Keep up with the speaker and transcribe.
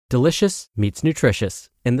Delicious meets nutritious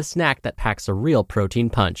in the snack that packs a real protein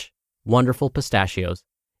punch. Wonderful Pistachios.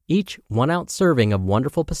 Each 1-ounce serving of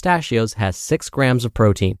Wonderful Pistachios has 6 grams of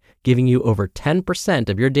protein, giving you over 10%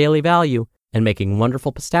 of your daily value and making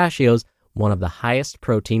Wonderful Pistachios one of the highest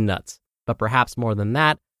protein nuts. But perhaps more than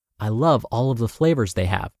that, I love all of the flavors they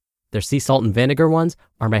have. Their sea salt and vinegar ones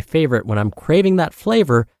are my favorite when I'm craving that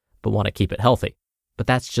flavor but want to keep it healthy. But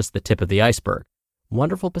that's just the tip of the iceberg.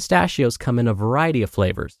 Wonderful Pistachios come in a variety of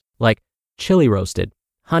flavors, like chili roasted,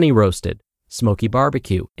 honey roasted, smoky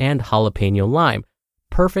barbecue, and jalapeno lime,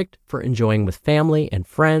 perfect for enjoying with family and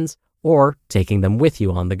friends or taking them with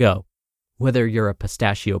you on the go. Whether you're a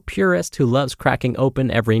pistachio purist who loves cracking open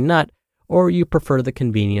every nut, or you prefer the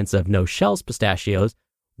convenience of no-shells pistachios,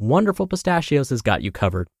 Wonderful Pistachios has got you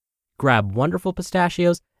covered. Grab Wonderful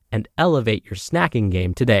Pistachios and elevate your snacking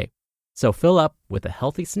game today. So fill up with a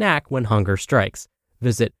healthy snack when hunger strikes.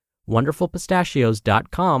 Visit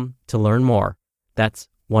wonderfulpistachios.com to learn more. That's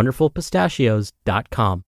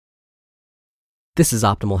wonderfulpistachios.com. This is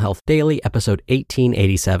Optimal Health Daily, episode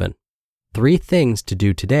 1887. 3 Things to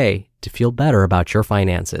Do Today to Feel Better About Your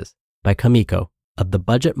Finances by Kumiko of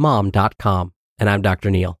thebudgetmom.com. And I'm Dr.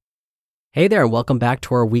 Neil. Hey there, and welcome back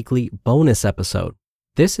to our weekly bonus episode.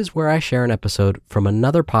 This is where I share an episode from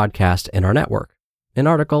another podcast in our network, an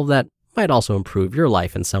article that might also improve your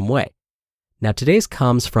life in some way. Now, today's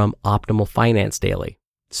comes from Optimal Finance Daily.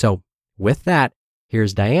 So with that,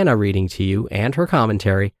 here's Diana reading to you and her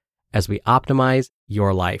commentary as we optimize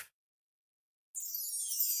your life.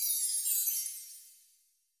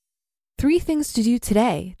 3 Things to Do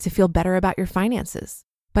Today to Feel Better About Your Finances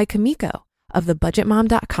by Kumiko of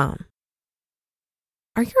thebudgetmom.com.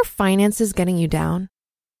 Are your finances getting you down?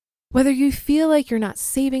 Whether you feel like you're not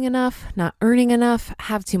saving enough, not earning enough,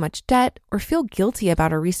 have too much debt, or feel guilty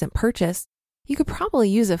about a recent purchase, you could probably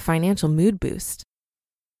use a financial mood boost.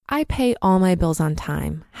 I pay all my bills on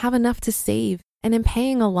time, have enough to save, and am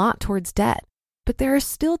paying a lot towards debt. But there are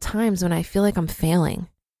still times when I feel like I'm failing.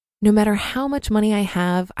 No matter how much money I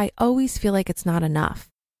have, I always feel like it's not enough.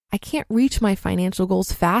 I can't reach my financial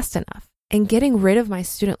goals fast enough, and getting rid of my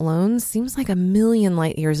student loans seems like a million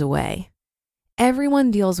light years away.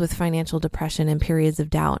 Everyone deals with financial depression and periods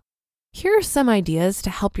of doubt. Here are some ideas to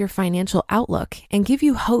help your financial outlook and give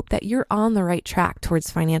you hope that you're on the right track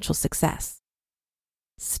towards financial success.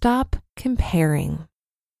 Stop comparing.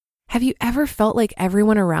 Have you ever felt like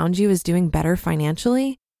everyone around you is doing better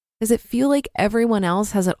financially? Does it feel like everyone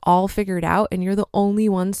else has it all figured out and you're the only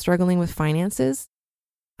one struggling with finances?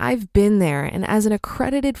 I've been there, and as an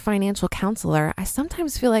accredited financial counselor, I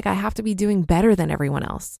sometimes feel like I have to be doing better than everyone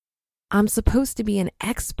else. I'm supposed to be an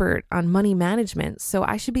expert on money management, so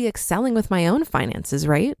I should be excelling with my own finances,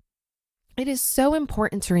 right? It is so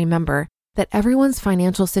important to remember that everyone's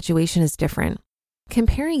financial situation is different.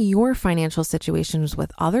 Comparing your financial situations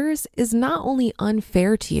with others is not only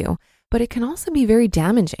unfair to you, but it can also be very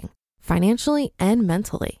damaging, financially and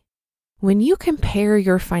mentally. When you compare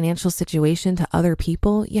your financial situation to other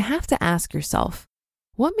people, you have to ask yourself,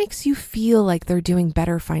 what makes you feel like they're doing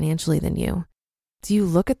better financially than you? Do you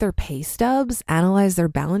look at their pay stubs, analyze their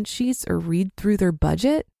balance sheets, or read through their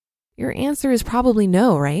budget? Your answer is probably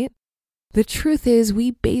no, right? The truth is,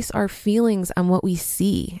 we base our feelings on what we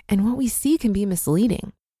see, and what we see can be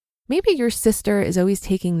misleading. Maybe your sister is always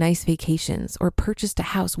taking nice vacations or purchased a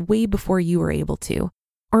house way before you were able to.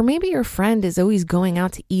 Or maybe your friend is always going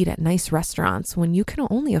out to eat at nice restaurants when you can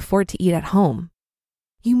only afford to eat at home.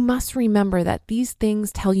 You must remember that these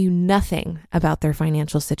things tell you nothing about their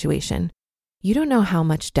financial situation. You don't know how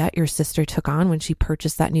much debt your sister took on when she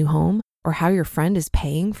purchased that new home, or how your friend is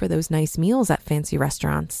paying for those nice meals at fancy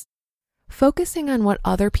restaurants. Focusing on what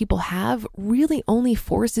other people have really only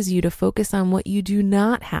forces you to focus on what you do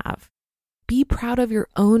not have. Be proud of your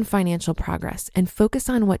own financial progress and focus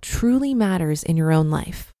on what truly matters in your own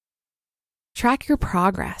life. Track your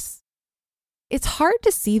progress. It's hard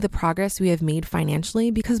to see the progress we have made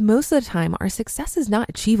financially because most of the time our success is not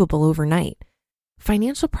achievable overnight.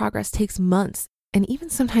 Financial progress takes months and even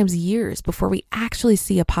sometimes years before we actually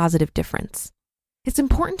see a positive difference. It's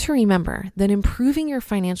important to remember that improving your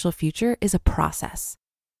financial future is a process.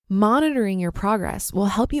 Monitoring your progress will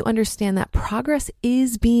help you understand that progress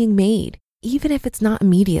is being made, even if it's not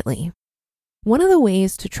immediately. One of the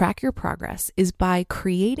ways to track your progress is by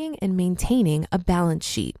creating and maintaining a balance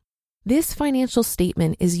sheet. This financial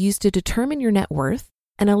statement is used to determine your net worth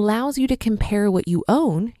and allows you to compare what you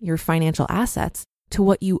own, your financial assets, to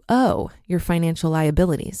what you owe, your financial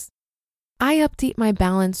liabilities. I update my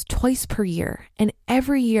balance twice per year, and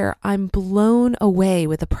every year I'm blown away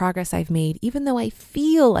with the progress I've made, even though I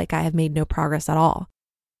feel like I have made no progress at all.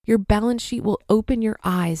 your balance sheet will open your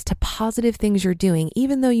eyes to positive things you're doing,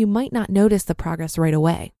 even though you might not notice the progress right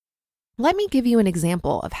away. Let me give you an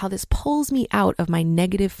example of how this pulls me out of my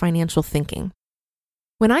negative financial thinking.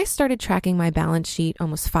 When I started tracking my balance sheet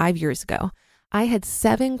almost 5 years ago, I had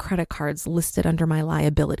 7 credit cards listed under my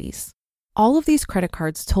liabilities. All of these credit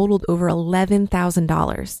cards totaled over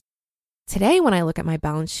 $11,000. Today, when I look at my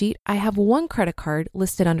balance sheet, I have 1 credit card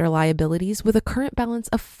listed under liabilities with a current balance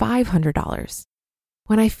of $500.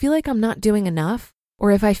 When I feel like I'm not doing enough,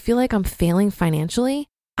 or if I feel like I'm failing financially,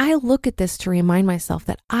 I look at this to remind myself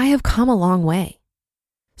that I have come a long way.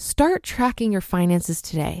 Start tracking your finances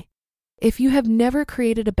today. If you have never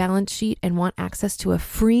created a balance sheet and want access to a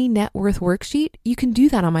free net worth worksheet, you can do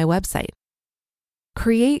that on my website.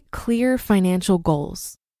 Create clear financial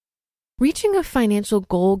goals. Reaching a financial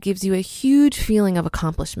goal gives you a huge feeling of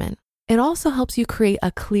accomplishment. It also helps you create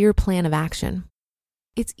a clear plan of action.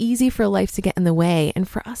 It's easy for life to get in the way and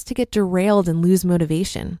for us to get derailed and lose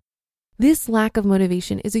motivation. This lack of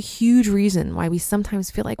motivation is a huge reason why we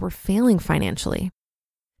sometimes feel like we're failing financially.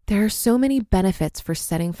 There are so many benefits for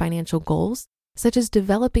setting financial goals, such as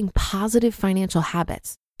developing positive financial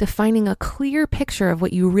habits, defining a clear picture of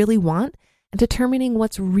what you really want, and determining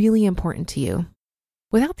what's really important to you.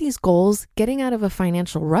 Without these goals, getting out of a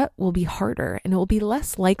financial rut will be harder and it will be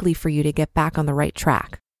less likely for you to get back on the right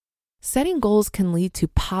track. Setting goals can lead to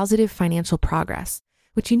positive financial progress,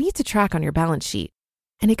 which you need to track on your balance sheet.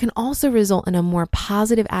 And it can also result in a more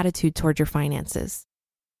positive attitude toward your finances.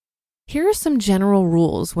 Here are some general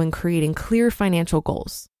rules when creating clear financial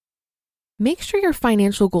goals. Make sure your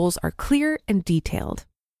financial goals are clear and detailed.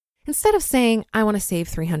 Instead of saying, I want to save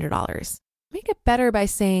 $300, make it better by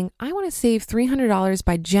saying, I want to save $300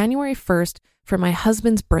 by January 1st for my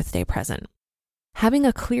husband's birthday present. Having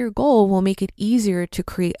a clear goal will make it easier to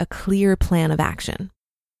create a clear plan of action.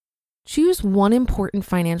 Choose one important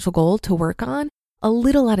financial goal to work on a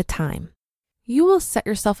little at a time. You will set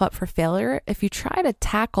yourself up for failure if you try to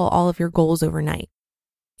tackle all of your goals overnight.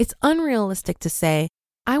 It's unrealistic to say,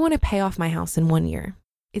 I want to pay off my house in 1 year.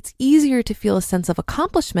 It's easier to feel a sense of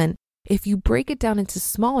accomplishment if you break it down into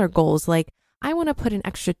smaller goals like, I want to put an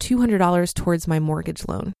extra $200 towards my mortgage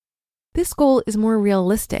loan. This goal is more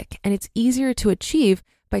realistic and it's easier to achieve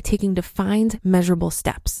by taking defined, measurable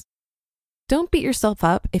steps. Don't beat yourself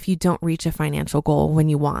up if you don't reach a financial goal when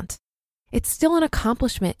you want. It's still an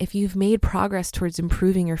accomplishment if you've made progress towards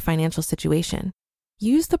improving your financial situation.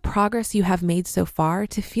 Use the progress you have made so far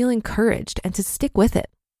to feel encouraged and to stick with it.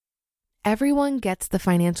 Everyone gets the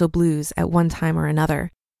financial blues at one time or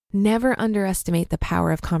another. Never underestimate the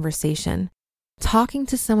power of conversation. Talking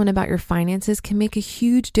to someone about your finances can make a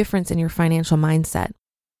huge difference in your financial mindset.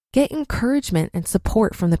 Get encouragement and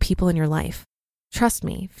support from the people in your life. Trust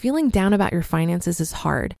me, feeling down about your finances is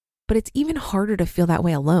hard, but it's even harder to feel that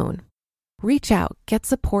way alone. Reach out, get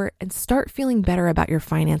support, and start feeling better about your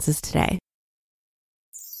finances today.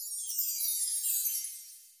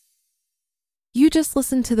 You just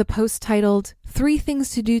listened to the post titled 3 Things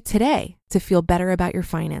to Do Today to Feel Better About Your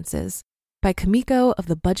Finances by Kumiko of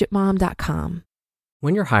thebudgetmom.com.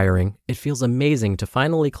 When you're hiring, it feels amazing to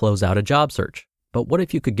finally close out a job search. But what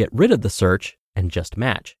if you could get rid of the search and just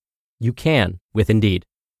match? You can with Indeed.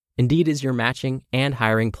 Indeed is your matching and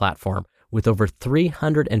hiring platform with over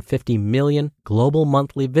 350 million global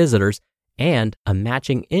monthly visitors and a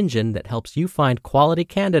matching engine that helps you find quality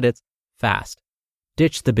candidates fast.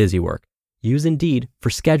 Ditch the busy work. Use Indeed for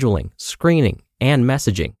scheduling, screening, and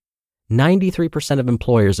messaging. 93% of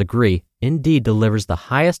employers agree Indeed delivers the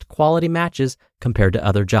highest quality matches compared to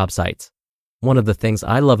other job sites. One of the things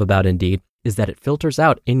I love about Indeed is that it filters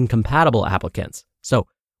out incompatible applicants. So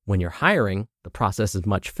when you're hiring, the process is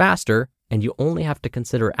much faster and you only have to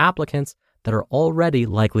consider applicants that are already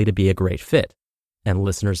likely to be a great fit. And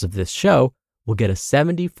listeners of this show will get a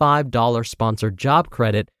 $75 sponsored job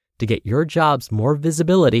credit to get your jobs more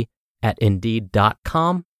visibility at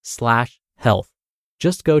Indeed.com/health.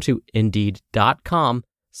 Just go to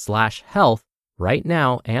Indeed.com/health right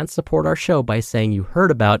now and support our show by saying you heard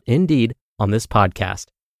about Indeed on this podcast.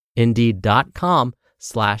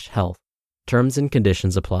 Indeed.com/health. Terms and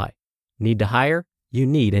conditions apply. Need to hire? You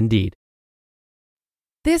need Indeed.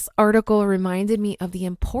 This article reminded me of the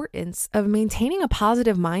importance of maintaining a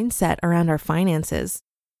positive mindset around our finances.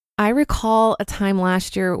 I recall a time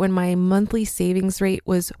last year when my monthly savings rate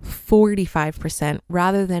was 45%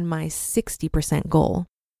 rather than my 60% goal.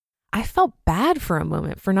 I felt bad for a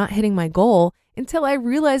moment for not hitting my goal until I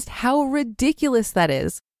realized how ridiculous that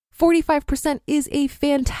is. 45% is a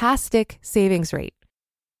fantastic savings rate.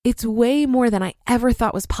 It's way more than I ever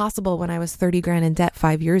thought was possible when I was 30 grand in debt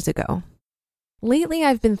 5 years ago. Lately,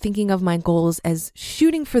 I've been thinking of my goals as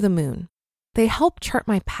shooting for the moon. They help chart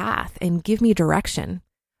my path and give me direction.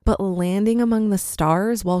 But landing among the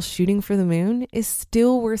stars while shooting for the moon is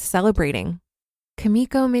still worth celebrating.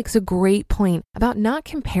 Kumiko makes a great point about not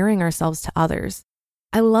comparing ourselves to others.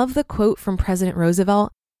 I love the quote from President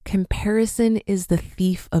Roosevelt, "Comparison is the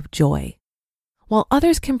thief of joy." While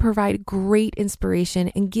others can provide great inspiration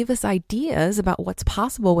and give us ideas about what's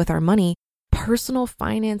possible with our money, personal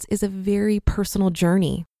finance is a very personal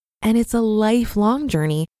journey. And it's a lifelong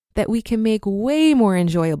journey that we can make way more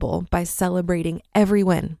enjoyable by celebrating every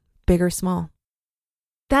win, big or small.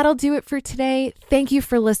 That'll do it for today. Thank you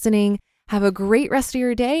for listening. Have a great rest of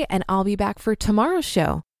your day, and I'll be back for tomorrow's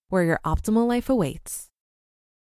show, where your optimal life awaits.